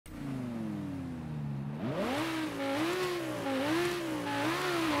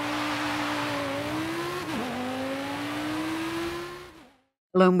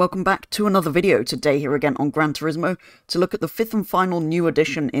Hello and welcome back to another video. Today here again on Gran Turismo to look at the fifth and final new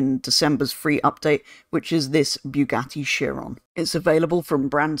addition in December's free update, which is this Bugatti Chiron. It's available from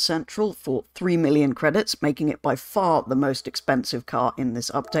Brand Central for 3 million credits, making it by far the most expensive car in this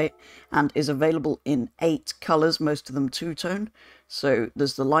update, and is available in 8 colours, most of them two-tone. So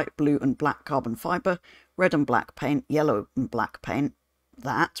there's the light blue and black carbon fibre, red and black paint, yellow and black paint,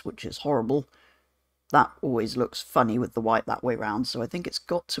 which is horrible. That always looks funny with the white that way round, so I think it's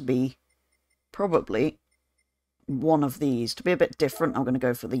got to be probably one of these. To be a bit different, I'm going to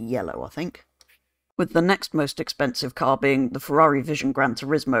go for the yellow, I think. With the next most expensive car being the Ferrari Vision Gran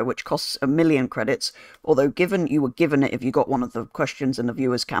Turismo, which costs 1 million credits, although given you were given it if you got one of the questions in the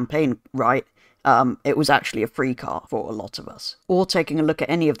viewer's campaign right, it was actually a free car for a lot of us. Or taking a look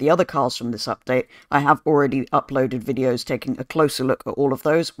at any of the other cars from this update, I have already uploaded videos taking a closer look at all of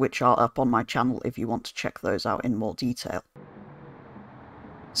those, which are up on my channel if you want to check those out in more detail.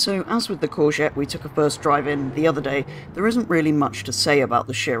 So, as with the Corvette we took a first drive in the other day, there isn't really much to say about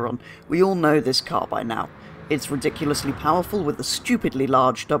the Chiron. We all know this car by now. It's ridiculously powerful with a stupidly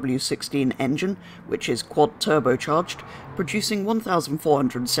large W16 engine, which is quad turbocharged, producing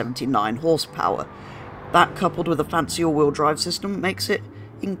 1,479 horsepower. That, coupled with a fancy all-wheel drive system, makes it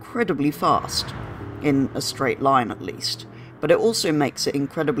incredibly fast, in a straight line at least. But it also makes it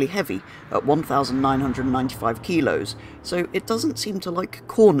incredibly heavy, at 1,995 kilos, so it doesn't seem to like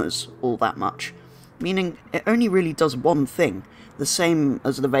corners all that much, meaning it only really does one thing, the same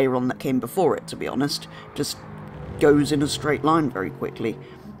as the Veyron that came before it, to be honest, just goes in a straight line very quickly.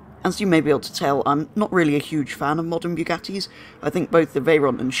 As you may be able to tell, I'm not really a huge fan of modern Bugattis. I think both the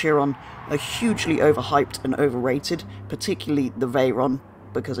Veyron and Chiron are hugely overhyped and overrated, particularly the Veyron,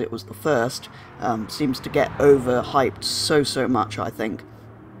 because it was the first, seems to get overhyped so much, I think.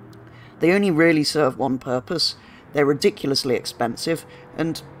 They only really serve one purpose. They're ridiculously expensive,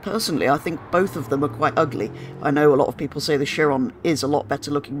 and personally I think both of them are quite ugly. I know a lot of people say the Chiron is a lot better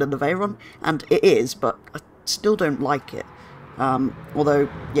looking than the Veyron, and it is, but I still don't like it. Although,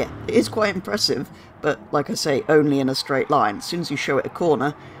 yeah, it is quite impressive, but like I say, only in a straight line. As soon as you show it a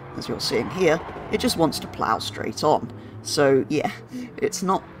corner, as you're seeing here, it just wants to plough straight on. So yeah, it's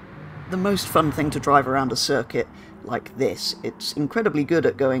not the most fun thing to drive around a circuit like this. It's incredibly good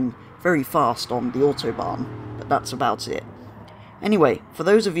at going very fast on the Autobahn, but that's about it. Anyway, for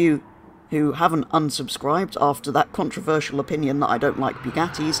those of you who haven't unsubscribed after that controversial opinion that I don't like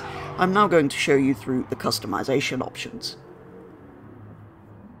Bugattis, I'm now going to show you through the customization options.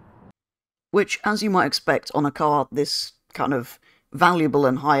 Which, as you might expect on a car this kind of valuable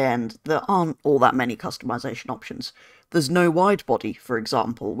and high-end, there aren't all that many customization options. There's no wide body, for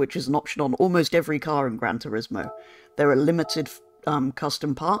example, which is an option on almost every car in Gran Turismo. There are limited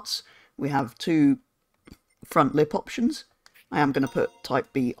custom parts. We have 2 front lip options. I am going to put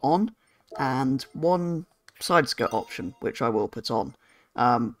Type B on, and 1 side skirt option, which I will put on.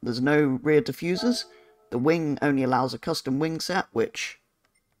 There's no rear diffusers. The wing only allows a custom wing set, which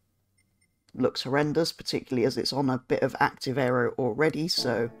looks horrendous, particularly as it's on a bit of active aero already,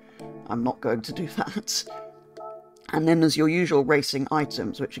 so I'm not going to do that. And then there's your usual racing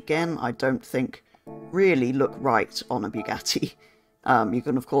items, which again I don't think really look right on a Bugatti. You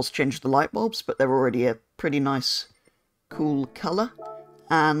can of course change the light bulbs, but they're already a pretty nice cool colour.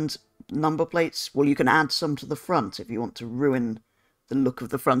 And number plates, well, you can add some to the front if you want to ruin the look of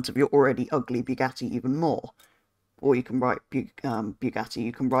the front of your already ugly Bugatti even more. Or you can write Bugatti,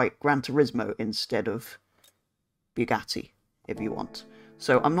 you can write Gran Turismo instead of Bugatti, if you want.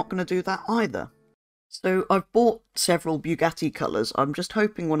 So I'm not going to do that either. So I've bought several Bugatti colours. I'm just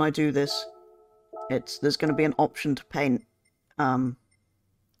hoping when I do this, there's going to be an option to paint the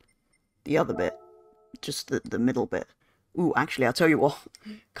other bit, just the middle bit. Ooh, actually, I'll tell you what,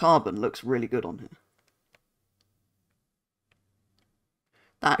 carbon looks really good on here.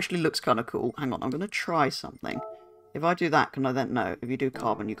 That actually looks kind of cool. Hang on, I'm going to try something. If I do that, can I then? No, if you do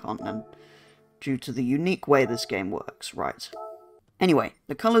carbon, you can't then, due to the unique way this game works. Right. Anyway,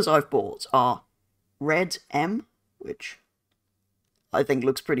 the colours I've bought are Red M, which I think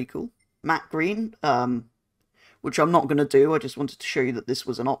looks pretty cool. Matte Green, which I'm not going to do, I just wanted to show you that this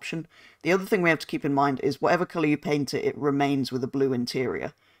was an option. The other thing we have to keep in mind is whatever colour you paint it, it remains with a blue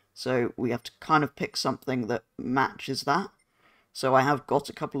interior. So we have to kind of pick something that matches that. So I have got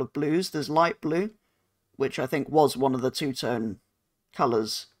a couple of blues. There's light blue, which I think was one of the two-tone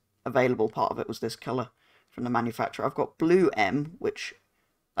colours available. Part of it was this colour from the manufacturer. I've got blue M, which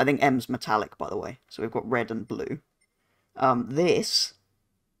I think M's metallic, by the way. So we've got red and blue. This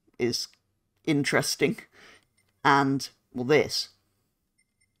is interesting. And, well, this.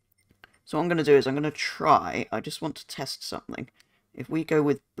 So what I'm going to do is I'm going to try, I just want to test something. if we go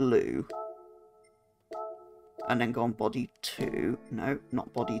with blue, and then go on body 2, no,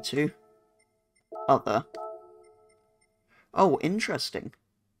 not body 2, other. Oh, interesting.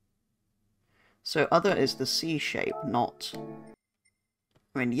 So other is the C shape, not...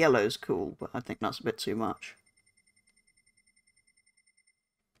 I mean, yellow's cool, but I think that's a bit too much.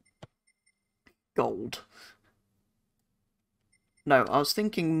 Gold. No, I was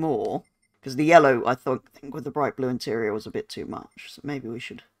thinking more, because the yellow, I think with the bright blue interior was a bit too much, so maybe we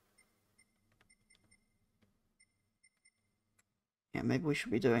should... Yeah, maybe we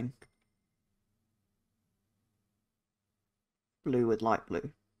should be doing blue with light blue.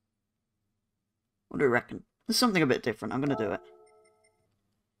 What do you reckon? There's something a bit different. I'm going to do it.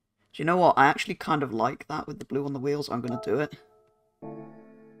 Do you know what? I actually kind of like that with the blue on the wheels. I'm going to do it.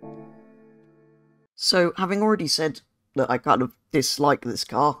 So, having already said that I kind of dislike this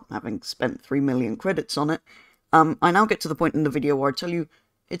car, having spent 3 million credits on it, I now get to the point in the video where I tell you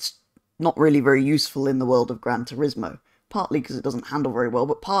it's not really very useful in the world of Gran Turismo. Partly because it doesn't handle very well,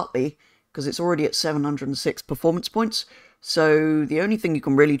 but partly because it's already at 706 performance points, so the only thing you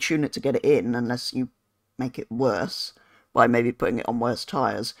can really tune it to get it in, unless you make it worse, by maybe putting it on worse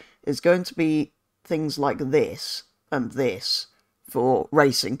tyres, is going to be things like this and this for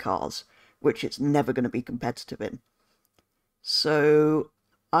racing cars, which it's never going to be competitive in. So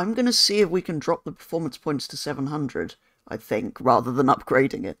I'm going to see if we can drop the performance points to 700, I think, rather than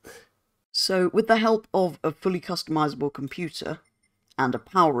upgrading it. So with the help of a fully customizable computer and a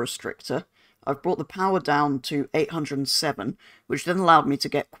power restrictor, I've brought the power down to 807, which then allowed me to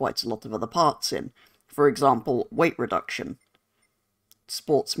get quite a lot of other parts in. For example, weight reduction,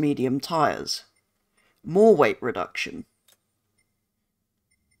 sports medium tyres, more weight reduction,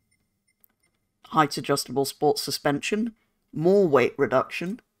 height adjustable sports suspension, more weight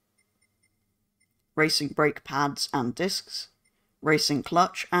reduction, racing brake pads and discs, racing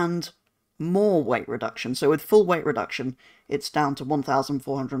clutch, and more weight reduction. So with full weight reduction, it's down to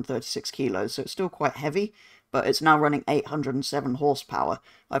 1,436 kilos, so it's still quite heavy, but it's now running 807 horsepower.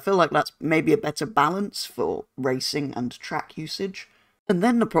 I feel like that's maybe a better balance for racing and track usage. And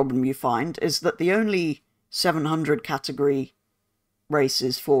then the problem you find is that the only 700 category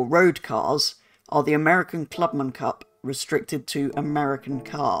races for road cars are the American Clubman Cup, restricted to American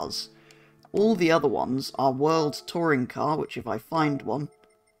cars. All the other ones are World Touring Car, which if I find one,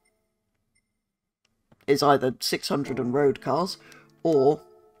 is either 600 and road cars, or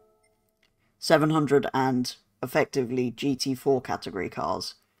 700 and effectively GT4 category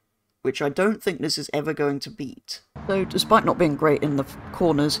cars, which I don't think this is ever going to beat. So despite not being great in the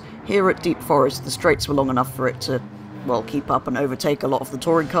corners, here at Deep Forest the straights were long enough for it to, well, keep up and overtake a lot of the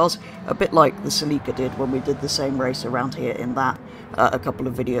touring cars, a bit like the Celica did when we did the same race around here in that a couple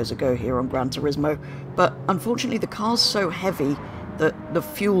of videos ago here on Gran Turismo. But unfortunately the car's so heavy that the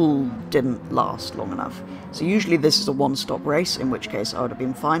fuel didn't last long enough. So usually this is a one-stop race, in which case I would have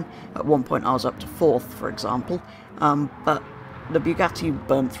been fine. At one point I was up to 4th, for example, but the Bugatti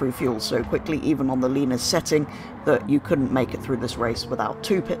burnt through fuel so quickly, even on the leanest setting, that you couldn't make it through this race without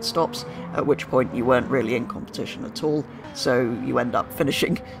 2 pit stops, at which point you weren't really in competition at all, so you end up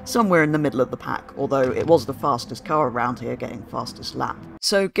finishing somewhere in the middle of the pack, although it was the fastest car around here, getting fastest lap.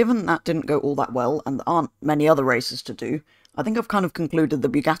 So given that didn't go all that well, and there aren't many other races to do, I think I've kind of concluded the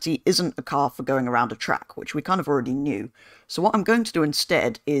Bugatti isn't a car for going around a track, which we kind of already knew. So what I'm going to do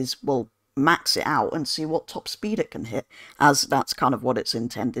instead is, well, max it out and see what top speed it can hit, as that's kind of what it's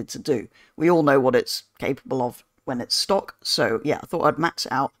intended to do. We all know what it's capable of when it's stock, so yeah, I thought I'd max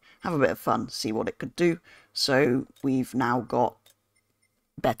it out, have a bit of fun, see what it could do. So we've now got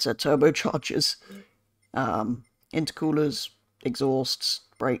better turbochargers, intercoolers, exhausts,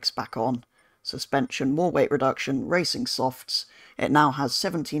 brakes back on, suspension, more weight reduction, racing softs. It now has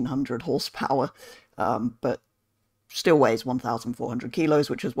 1,700 horsepower, but still weighs 1,400 kilos,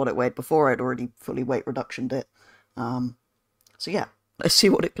 which is what it weighed before. I'd already fully weight reductioned it. So yeah, let's see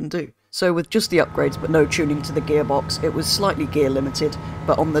what it can do. So with just the upgrades but no tuning to the gearbox, it was slightly gear limited,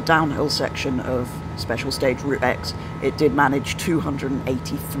 but on the downhill section of Special Stage Route X, it did manage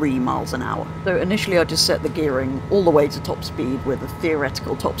 283 miles an hour. So initially I just set the gearing all the way to top speed with a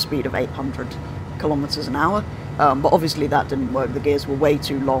theoretical top speed of 800 kilometers an hour, but obviously that didn't work. The gears were way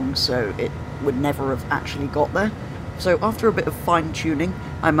too long, so it would never have actually got there. So after a bit of fine-tuning,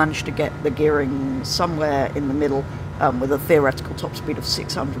 I managed to get the gearing somewhere in the middle, with a theoretical top speed of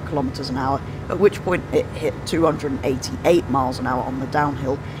 600 kilometers an hour, at which point it hit 288 miles an hour on the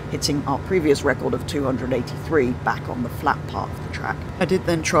downhill, hitting our previous record of 283 back on the flat part of the track. I did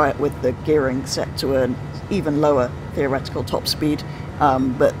then try it with the gearing set to an even lower theoretical top speed,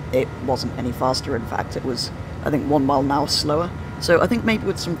 but it wasn't any faster. In fact, it was, I think, 1 mile an hour slower. So I think maybe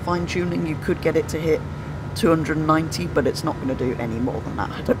with some fine-tuning you could get it to hit 290, but it's not going to do any more than that,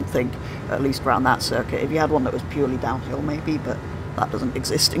 I don't think, at least around that circuit. If you had one that was purely downhill maybe, but that doesn't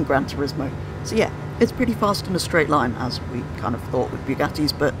exist in Gran Turismo. So yeah, it's pretty fast in a straight line, as we kind of thought with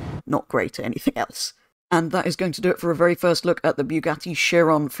Bugattis, but not great at anything else. And that is going to do it for a very first look at the Bugatti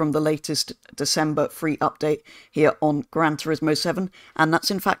Chiron from the latest December free update here on Gran Turismo 7. And that's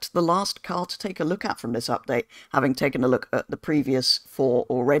in fact the last car to take a look at from this update, having taken a look at the previous 4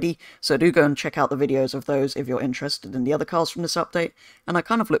 already. So do go and check out the videos of those if you're interested in the other cars from this update. And I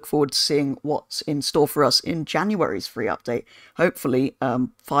kind of look forward to seeing what's in store for us in January's free update. Hopefully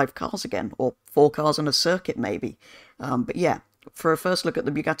 5 cars again, or 4 cars on a circuit maybe. But yeah. For a first look at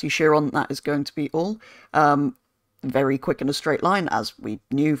the Bugatti Chiron, that is going to be all. Very quick in a straight line, as we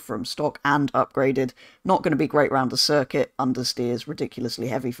knew from stock and upgraded. Not going to be great round the circuit, understeers ridiculously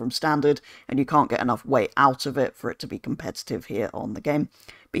heavy from standard, and you can't get enough weight out of it for it to be competitive here on the game.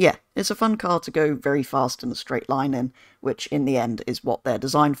 But yeah, it's a fun car to go very fast in a straight line in, which in the end is what they're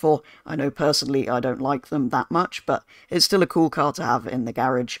designed for. I know personally I don't like them that much, but it's still a cool car to have in the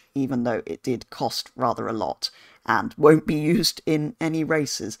garage, even though it did cost rather a lot and won't be used in any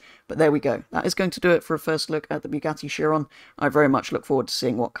races. But there we go. That is going to do it for a first look at the Bugatti Chiron. I very much look forward to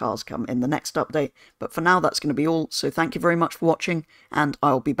seeing what cars come in the next update. But for now, that's going to be all. So thank you very much for watching, and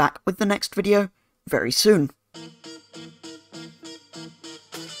I'll be back with the next video very soon.